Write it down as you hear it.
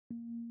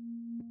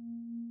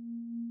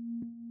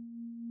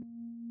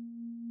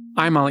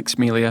I'm Alex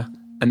Melia,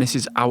 and this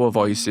is Our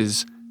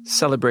Voices,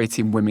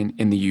 Celebrating Women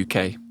in the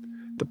UK,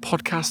 the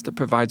podcast that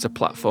provides a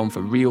platform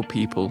for real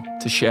people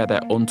to share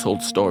their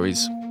untold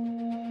stories.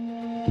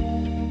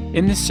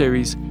 In this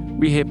series,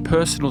 we hear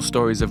personal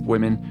stories of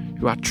women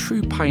who are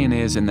true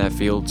pioneers in their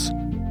fields.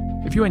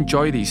 If you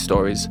enjoy these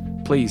stories,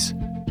 please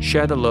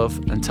share the love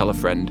and tell a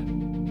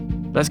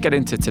friend. Let's get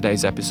into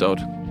today's episode.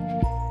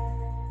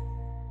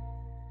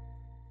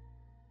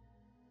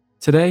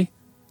 Today,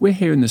 we're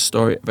hearing the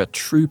story of a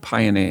true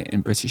pioneer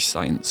in British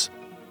science.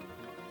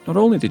 Not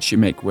only did she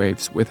make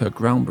waves with her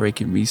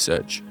groundbreaking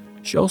research,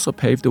 she also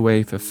paved the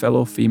way for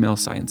fellow female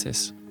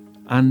scientists.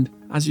 And,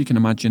 as you can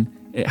imagine,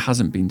 it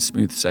hasn't been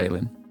smooth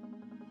sailing.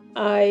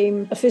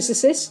 I'm a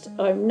physicist.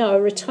 I'm now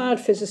a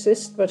retired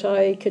physicist, but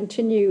I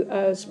continue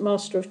as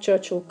Master of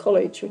Churchill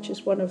College, which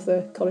is one of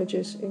the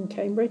colleges in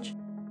Cambridge.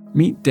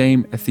 Meet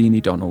Dame Athene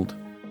Donald.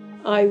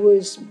 I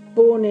was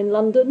born in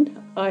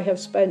London. I have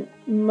spent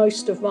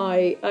most of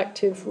my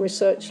active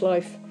research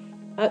life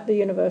at the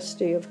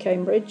University of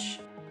Cambridge.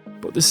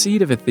 But the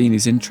seed of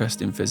Athene's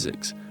interest in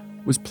physics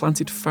was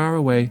planted far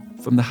away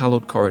from the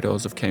hallowed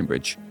corridors of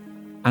Cambridge,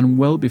 and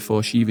well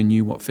before she even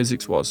knew what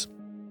physics was.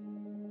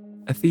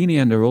 Athene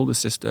and her older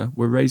sister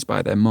were raised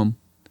by their mum.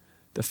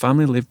 The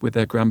family lived with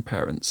their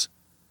grandparents.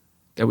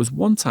 There was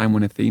one time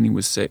when Athene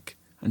was sick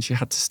and she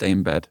had to stay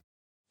in bed.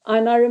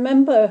 And I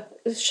remember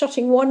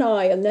shutting one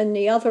eye and then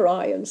the other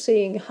eye and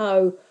seeing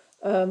how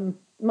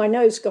my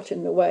nose got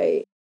in the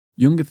way.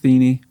 Young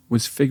Athene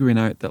was figuring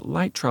out that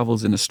light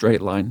travels in a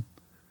straight line,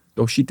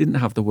 though she didn't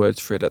have the words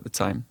for it at the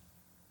time.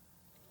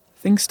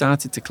 Things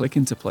started to click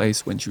into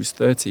place when she was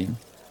 13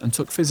 and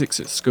took physics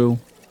at school.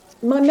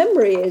 My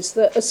memory is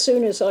that as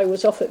soon as I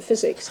was off at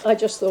physics, I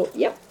just thought,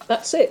 yep,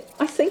 that's it.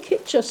 I think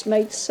it just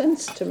made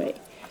sense to me.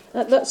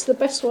 That's the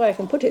best way I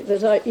can put it,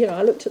 that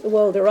I looked at the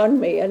world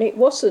around me and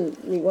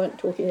we weren't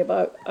talking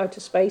about outer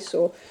space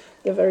or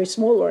the very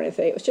small or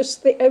anything. It was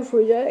just the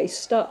everyday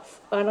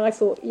stuff. And I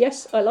thought,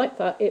 yes, I like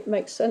that. It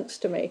makes sense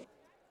to me.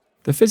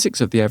 The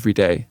physics of the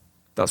everyday,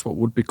 that's what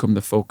would become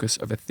the focus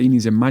of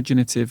Athene's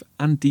imaginative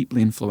and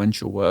deeply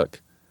influential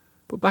work.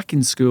 But back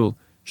in school,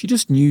 she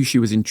just knew she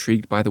was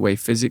intrigued by the way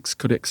physics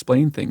could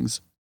explain things.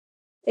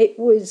 It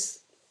was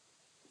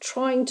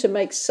trying to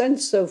make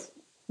sense of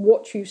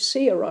what you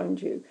see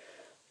around you.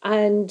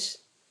 And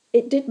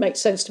it did make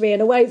sense to me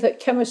in a way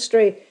that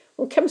chemistry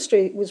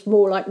was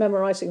more like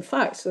memorising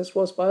facts, as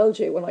was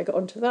biology when I got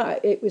onto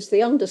that. It was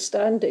the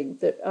understanding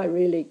that I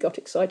really got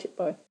excited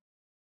by.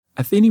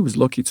 Athene was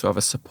lucky to have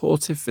a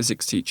supportive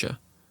physics teacher,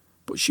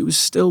 but she was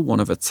still one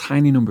of a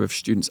tiny number of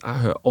students at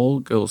her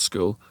all-girls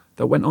school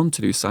that went on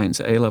to do science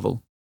at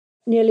A-level.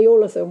 Nearly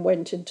all of them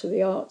went into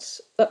the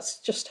arts. That's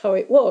just how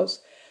it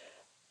was.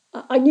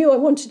 I knew I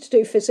wanted to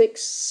do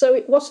physics, so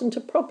it wasn't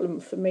a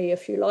problem for me,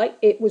 if you like.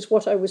 It was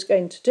what I was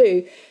going to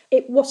do.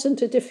 It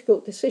wasn't a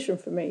difficult decision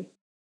for me.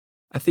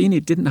 Athene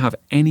didn't have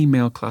any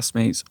male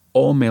classmates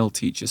or male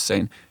teachers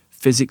saying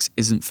physics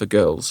isn't for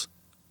girls,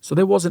 so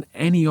there wasn't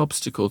any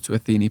obstacle to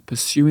Athene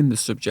pursuing the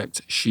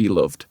subject she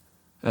loved,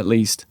 at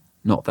least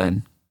not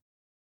then.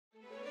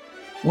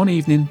 One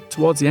evening,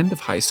 towards the end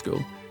of high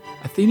school,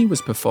 Athene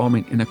was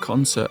performing in a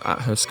concert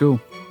at her school.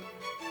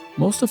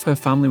 Most of her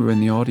family were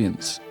in the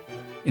audience.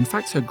 In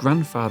fact, her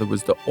grandfather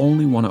was the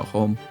only one at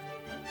home.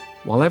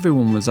 While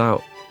everyone was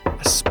out,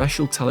 a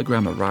special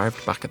telegram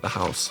arrived back at the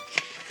house.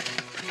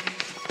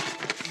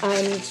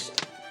 And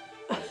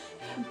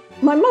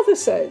my mother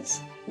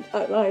says,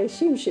 and I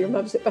assume she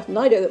remembers it better than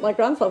I do, that my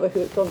grandfather, who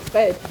had gone to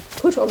bed,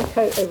 put on a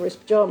coat over his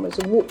pyjamas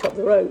and walked up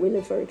the road. We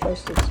live very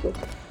close to the school.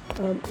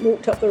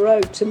 Walked up the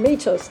road to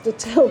meet us, to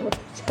tell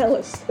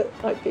us that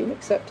I'd been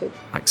accepted.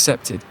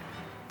 Accepted?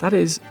 That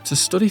is, to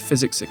study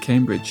physics at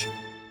Cambridge.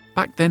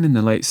 Back then in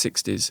the late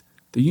 60s,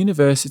 the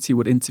university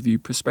would interview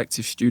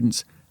prospective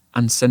students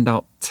and send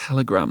out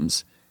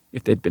telegrams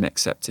if they'd been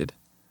accepted.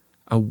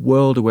 A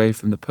world away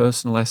from the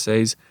personal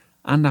essays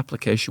and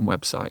application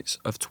websites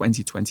of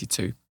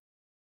 2022.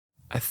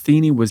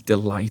 Athene was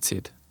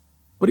delighted,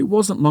 but it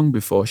wasn't long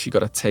before she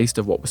got a taste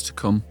of what was to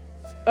come.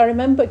 I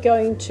remember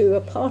going to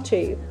a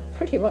party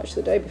pretty much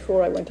the day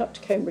before I went up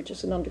to Cambridge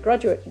as an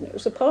undergraduate, and it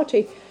was a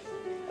party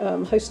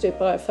hosted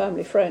by a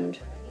family friend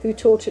who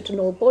taught at an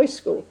all-boys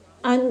school.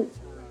 And,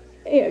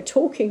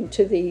 talking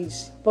to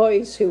these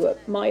boys who were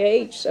my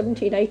age,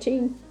 17,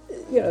 18,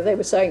 they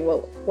were saying,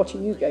 well, what are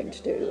you going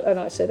to do? And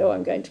I said,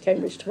 I'm going to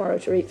Cambridge tomorrow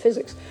to read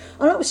physics.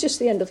 And that was just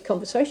the end of the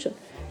conversation.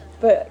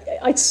 But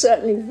I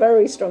certainly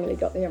very strongly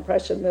got the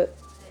impression that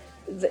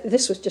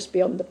this was just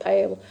beyond the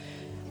pale.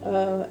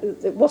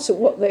 It wasn't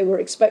what they were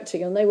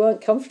expecting, and they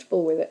weren't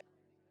comfortable with it.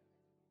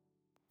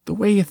 The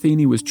way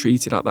Athene was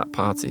treated at that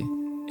party,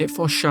 it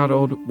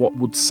foreshadowed what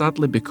would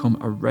sadly become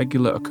a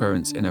regular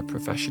occurrence in her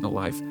professional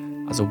life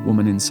as a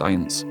woman in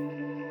science.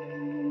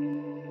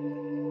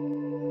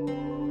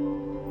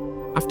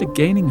 After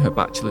gaining her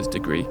bachelor's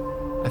degree,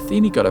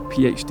 Athene got a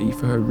PhD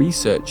for her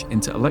research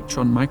into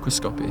electron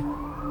microscopy.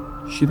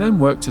 She then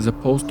worked as a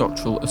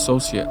postdoctoral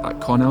associate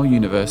at Cornell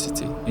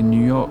University in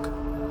New York.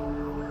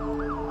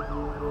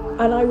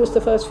 And I was the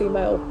first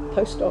female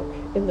postdoc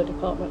in the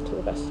department, to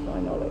the best of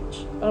my knowledge.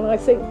 And I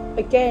think,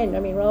 again,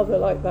 rather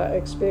like that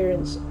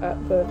experience at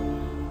the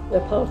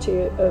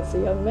party of the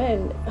young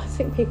men, I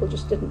think people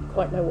just didn't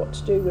quite know what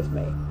to do with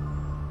me.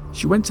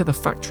 She went to the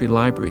factory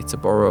library to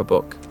borrow a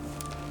book.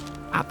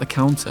 At the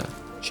counter,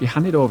 she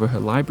handed over her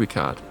library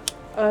card.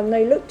 And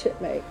they looked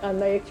at me and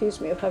they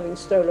accused me of having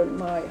stolen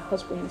my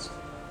husband's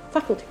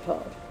faculty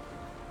card.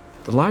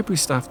 The library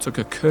staff took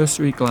a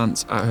cursory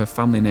glance at her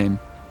family name,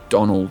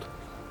 Donald,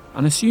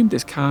 and assumed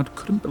this card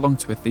couldn't belong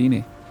to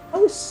Athene. I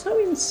was so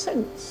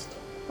incensed.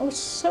 I was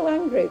so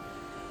angry.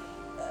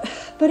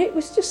 But it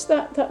was just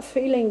that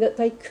feeling that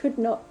they could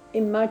not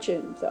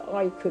imagine that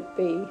I could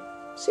be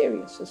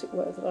serious, as it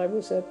were, that I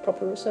was a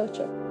proper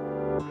researcher.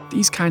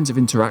 These kinds of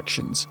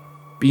interactions,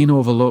 being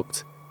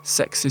overlooked,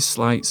 sexist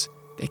slights,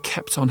 they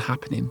kept on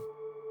happening.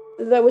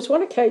 There was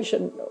one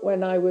occasion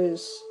when I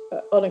was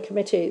on a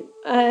committee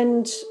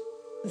and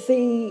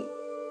the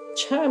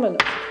chairman of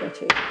the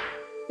committee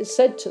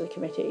said to the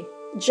committee,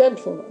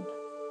 "Gentlemen,"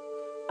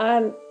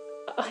 and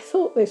I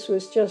thought this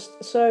was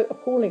just so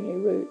appallingly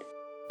rude.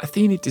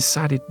 Athene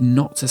decided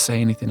not to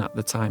say anything at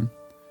the time.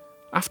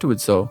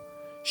 Afterwards, though,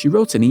 she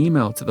wrote an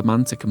email to the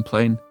man to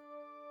complain.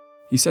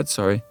 He said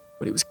sorry,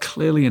 but it was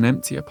clearly an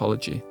empty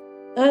apology.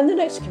 And the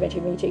next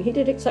committee meeting, he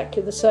did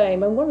exactly the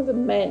same, and one of the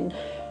men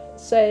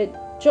said,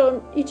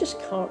 "John, you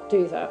just can't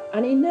do that,"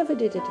 and he never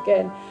did it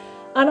again.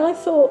 And I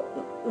thought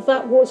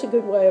that was a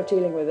good way of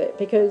dealing with it,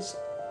 because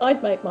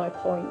I'd make my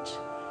point,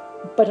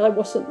 but I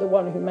wasn't the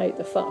one who made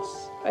the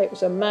fuss. It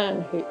was a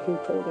man who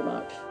called him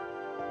out.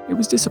 It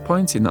was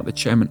disappointing that the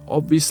chairman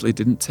obviously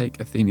didn't take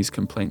Athene's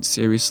complaint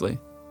seriously.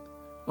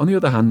 On the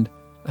other hand,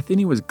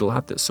 Athene was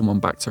glad that someone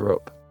backed her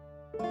up.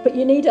 But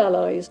you need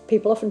allies.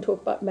 People often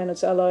talk about men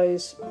as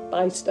allies,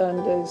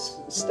 bystanders,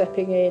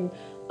 stepping in.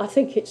 I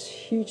think it's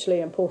hugely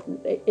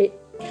important. It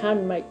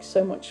can make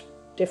so much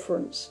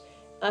difference.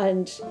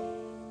 And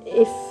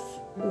if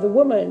the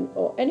woman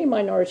or any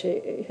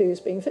minority who's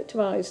being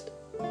victimised,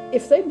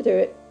 if they do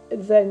it,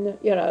 then,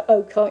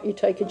 oh, can't you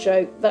take a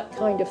joke? That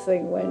kind of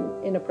thing, when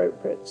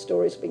inappropriate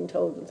stories are being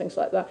told and things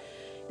like that.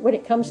 When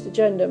it comes to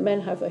gender,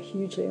 men have a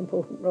hugely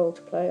important role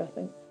to play, I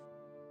think.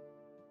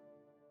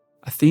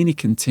 Athene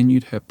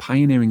continued her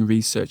pioneering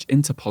research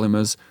into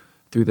polymers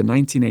through the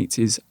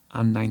 1980s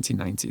and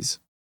 1990s.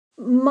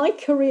 My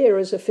career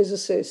as a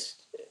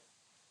physicist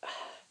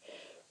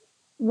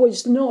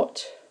was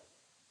not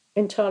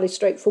entirely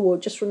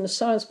straightforward, just from the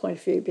science point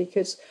of view,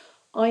 because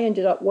I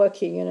ended up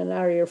working in an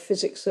area of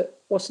physics that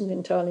wasn't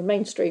entirely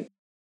mainstream.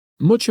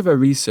 Much of her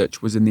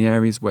research was in the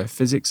areas where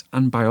physics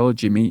and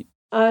biology meet.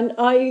 And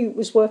I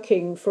was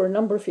working for a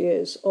number of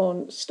years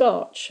on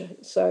starch,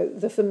 so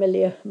the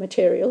familiar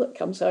material that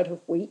comes out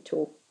of wheat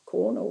or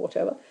corn or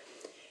whatever.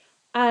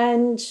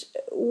 And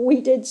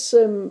we did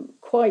some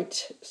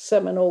quite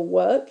seminal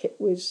work. It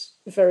was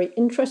very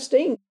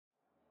interesting.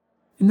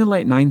 In the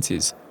late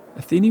 90s,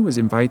 Athene was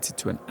invited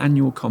to an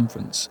annual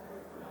conference.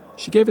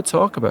 She gave a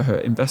talk about her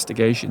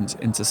investigations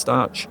into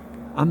starch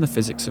and the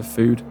physics of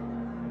food.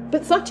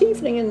 But that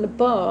evening in the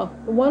bar,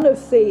 one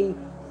of the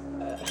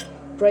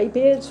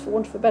greybeards, for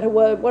want of a better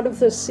word, one of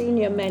the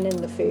senior men in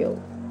the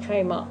field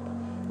came up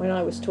when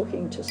I was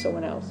talking to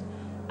someone else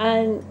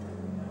and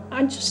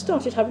just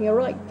started having a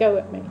right go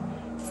at me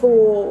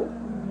for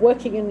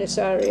working in this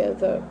area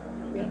that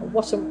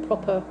wasn't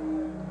proper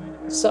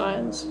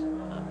science.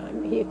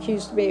 He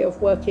accused me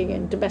of working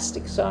in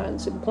domestic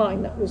science,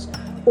 implying that was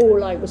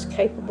all I was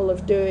capable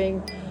of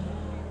doing.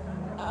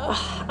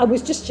 I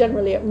was just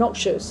generally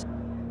obnoxious.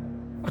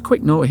 A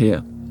quick note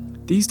here.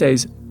 These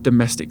days,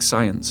 domestic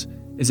science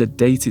is a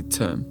dated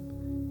term.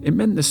 It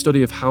meant the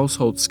study of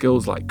household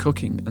skills like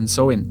cooking and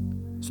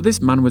sewing. So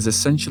this man was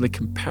essentially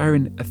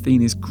comparing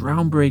Athene's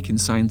groundbreaking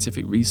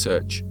scientific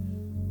research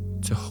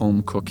to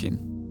home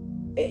cooking.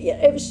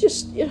 It was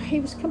just, he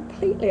was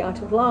completely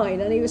out of line,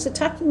 and he was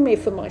attacking me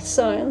for my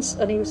science,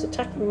 and he was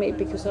attacking me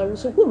because I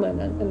was a woman,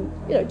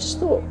 and just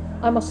thought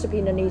I must have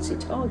been an easy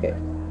target.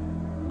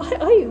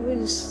 I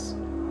was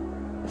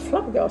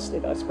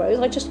flabbergasted, I suppose.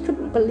 I just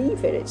couldn't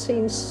believe it. It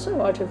seemed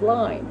so out of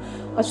line.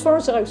 As far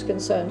as I was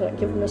concerned, I'd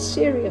given a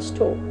serious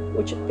talk,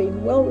 which had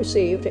been well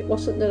received. It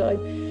wasn't that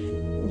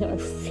I,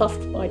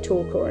 fluffed my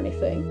talk or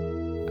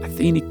anything.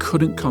 Athene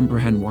couldn't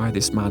comprehend why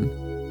this man,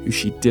 who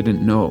she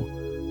didn't know,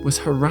 was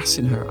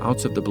harassing her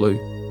out of the blue,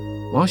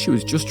 while she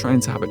was just trying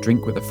to have a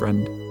drink with a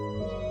friend.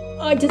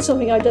 I did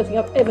something I don't think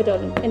I've ever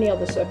done in any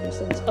other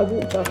circumstance. I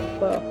walked out of the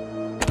bar.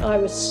 I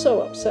was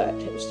so upset.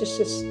 It was just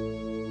this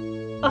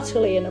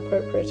utterly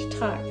inappropriate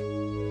attack.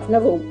 I've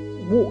never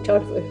walked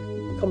out of a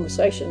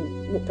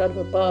conversation, walked out of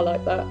a bar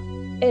like that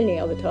any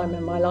other time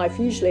in my life.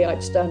 Usually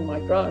I'd stand my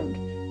ground.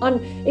 And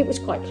it was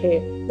quite clear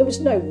there was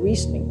no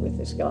reasoning with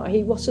this guy.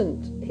 He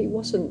wasn't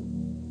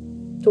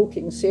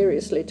talking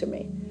seriously to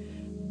me.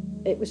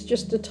 It was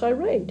just a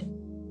tirade.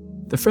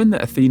 The friend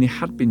that Athene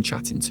had been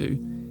chatting to,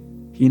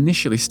 he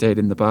initially stayed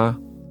in the bar.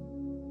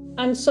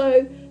 And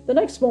so the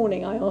next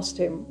morning I asked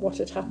him what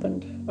had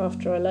happened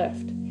after I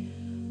left.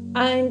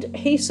 And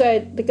he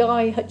said the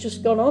guy had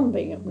just gone on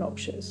being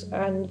obnoxious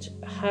and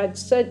had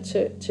said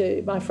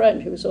to my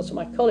friend, who was also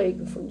my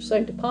colleague from the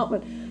same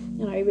department,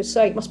 he was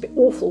saying, it must be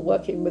awful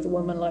working with a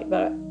woman like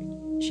that.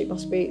 She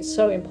must be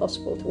so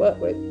impossible to work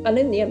with. And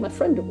in the end, my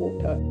friend had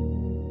walked out.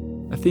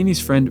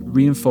 Athene's friend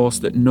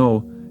reinforced that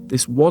no,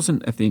 this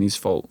wasn't Athene's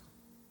fault.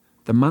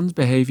 The man's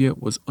behaviour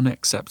was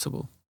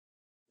unacceptable.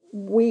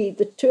 We,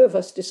 the two of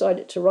us,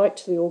 decided to write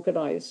to the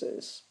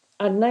organisers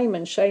and name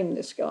and shame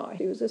this guy.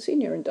 He was a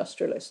senior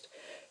industrialist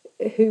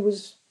who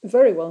was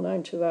very well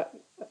known to that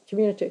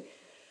community.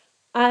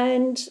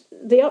 And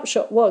the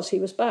upshot was he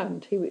was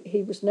banned.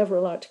 He was never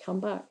allowed to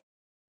come back.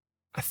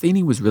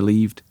 Athene was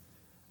relieved,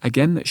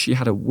 again that she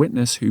had a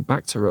witness who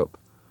backed her up,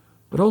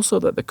 but also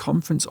that the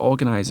conference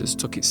organisers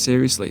took it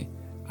seriously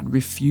and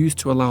refused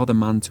to allow the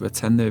man to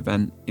attend the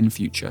event in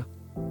future.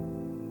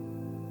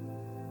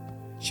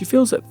 She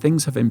feels that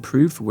things have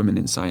improved for women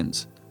in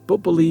science, but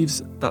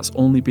believes that's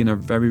only been a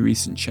very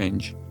recent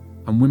change,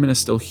 and women are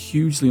still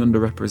hugely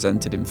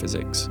underrepresented in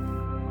physics.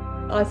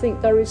 I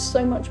think there is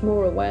so much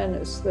more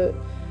awareness that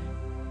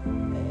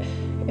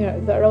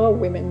there are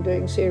women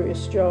doing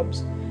serious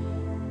jobs,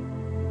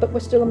 but we're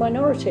still a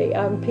minority,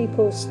 and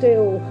people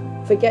still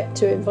forget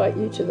to invite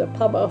you to the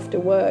pub after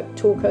work,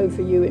 talk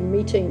over you in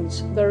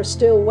meetings. There are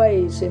still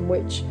ways in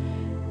which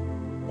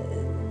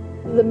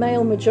the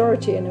male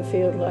majority in a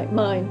field like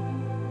mine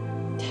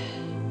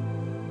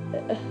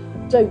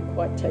don't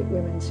quite take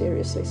women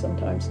seriously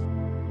sometimes.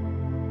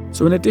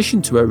 So in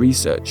addition to her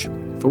research,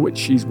 for which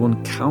she's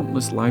won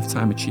countless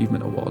Lifetime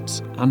Achievement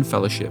Awards and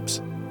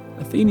fellowships,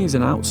 Athene is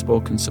an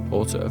outspoken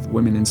supporter of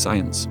women in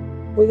science.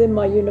 Within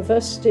my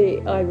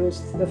university, I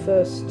was the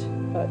first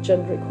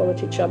gender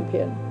equality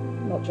champion,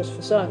 not just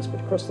for science,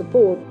 but across the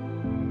board.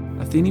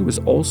 Athene was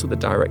also the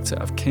director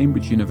of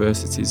Cambridge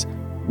University's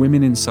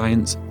Women in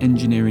Science,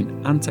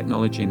 Engineering and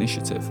Technology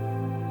Initiative,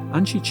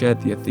 and she chaired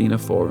the Athena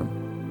Forum,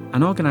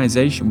 an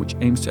organisation which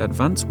aims to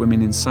advance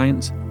women in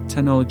science,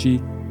 technology,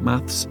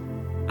 maths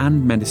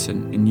and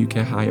medicine in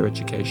UK higher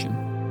education.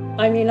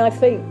 I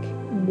think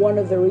one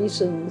of the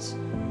reasons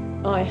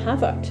I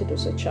have acted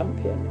as a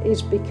champion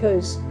is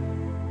because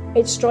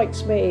it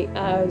strikes me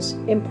as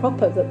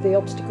improper that the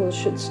obstacles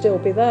should still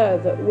be there,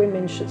 that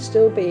women should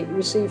still be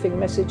receiving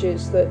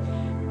messages that,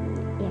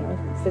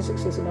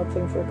 physics is an odd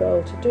thing for a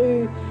girl to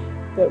do,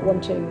 that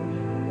wanting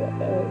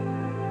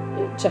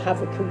to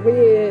have a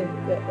career,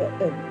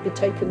 be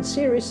taken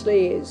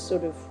seriously is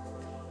sort of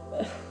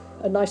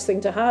a nice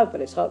thing to have, but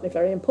it's hardly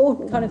very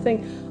important kind of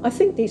thing. I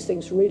think these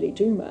things really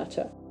do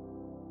matter.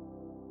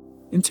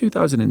 In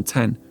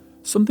 2010,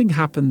 something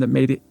happened that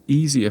made it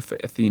easier for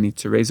Athene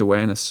to raise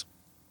awareness.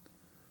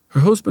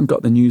 Her husband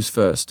got the news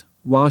first,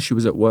 while she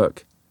was at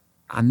work,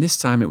 and this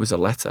time it was a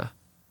letter,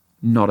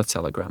 not a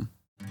telegram.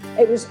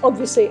 It was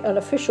obviously an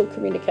official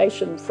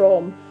communication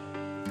from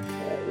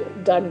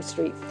Downing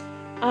Street,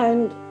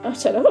 and I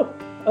said, "Oh,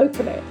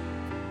 open it,"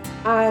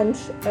 and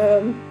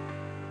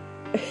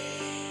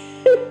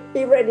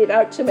he read it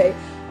out to me,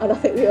 and I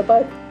think we were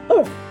both,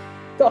 "Oh,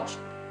 gosh,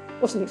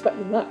 wasn't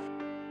expecting that."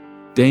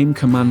 Dame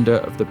Commander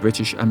of the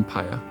British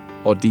Empire,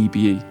 or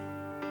DBE.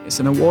 It's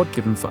an award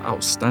given for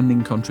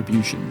outstanding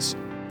contributions.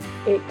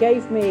 It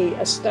gave me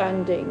a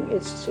standing.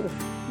 It's a sort of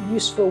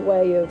useful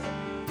way of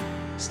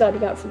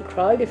standing out from the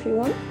crowd, if you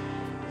want.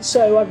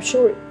 So I'm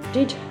sure it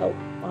did help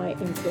my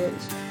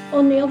influence.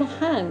 On the other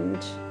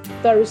hand,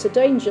 there is a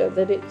danger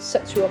that it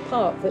sets you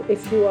apart, that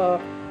if you are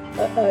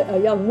a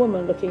young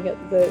woman looking at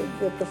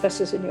the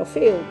professors in your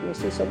field and you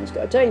see someone's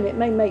got a dame, it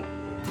may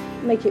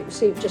make it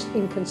seem just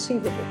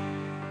inconceivable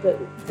that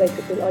they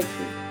could be like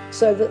you.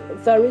 So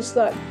that there is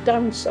that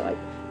downside,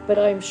 but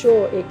I'm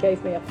sure it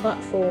gave me a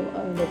platform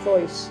and a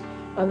voice,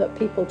 and that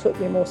people took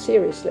me more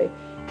seriously,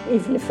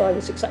 even if I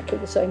was exactly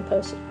the same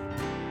person.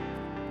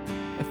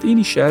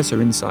 Athene shares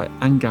her insight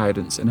and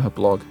guidance in her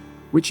blog,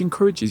 which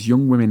encourages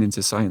young women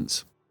into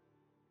science.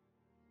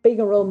 Being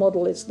a role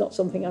model is not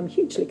something I'm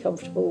hugely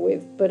comfortable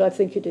with, but I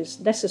think it is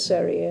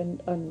necessary,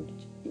 and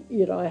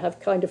I have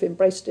kind of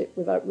embraced it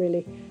without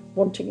really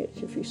wanting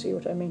it, if you see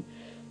what I mean.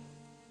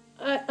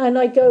 And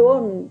I go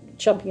on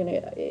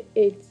championing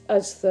it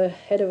as the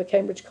head of a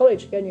Cambridge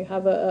college. Again, you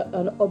have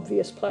an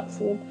obvious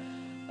platform.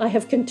 I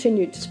have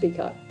continued to speak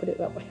up, put it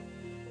that way.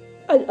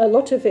 A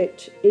lot of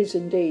it is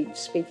indeed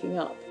speaking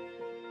up.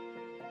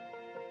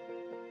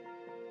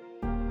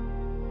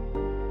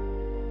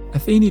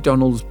 Athene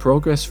Donald's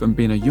progress from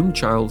being a young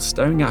child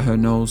staring at her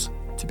nose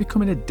to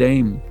becoming a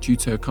dame due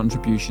to her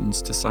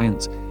contributions to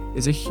science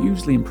is a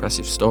hugely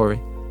impressive story.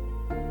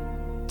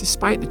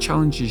 Despite the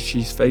challenges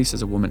she's faced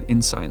as a woman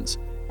in science,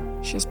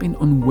 she has been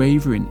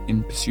unwavering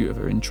in pursuit of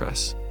her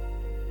interests.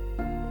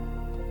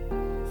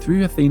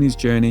 Through Athene's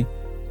journey,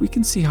 we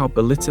can see how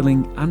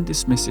belittling and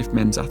dismissive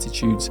men's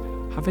attitudes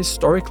have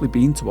historically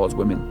been towards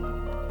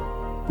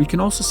women. We can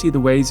also see the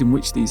ways in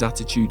which these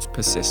attitudes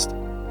persist.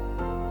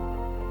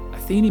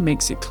 Athene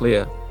makes it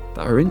clear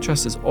that her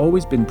interest has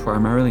always been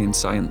primarily in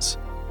science,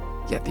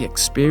 yet the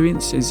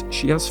experiences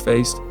she has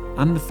faced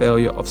and the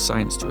failure of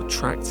science to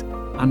attract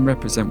and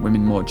represent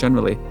women more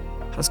generally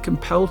has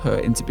compelled her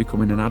into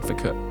becoming an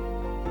advocate.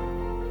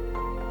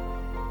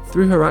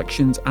 Through her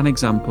actions and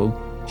example,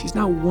 she's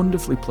now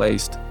wonderfully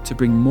placed to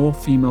bring more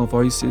female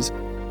voices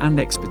and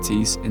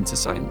expertise into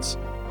science.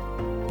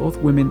 Both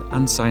women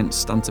and science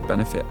stand to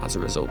benefit as a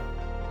result.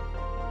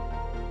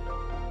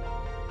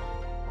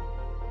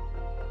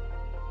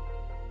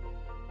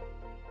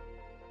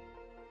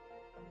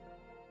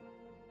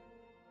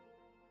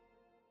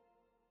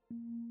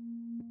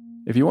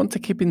 If you want to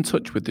keep in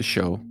touch with the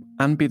show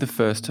and be the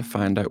first to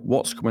find out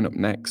what's coming up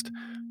next,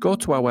 go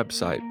to our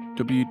website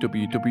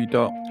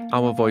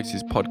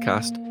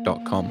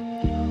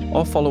www.ourvoicespodcast.com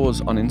or follow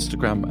us on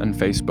Instagram and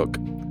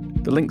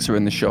Facebook. The links are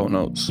in the show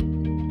notes.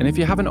 And if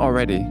you haven't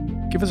already,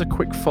 give us a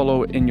quick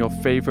follow in your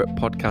favourite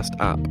podcast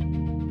app.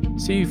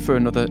 See you for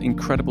another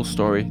incredible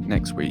story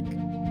next week.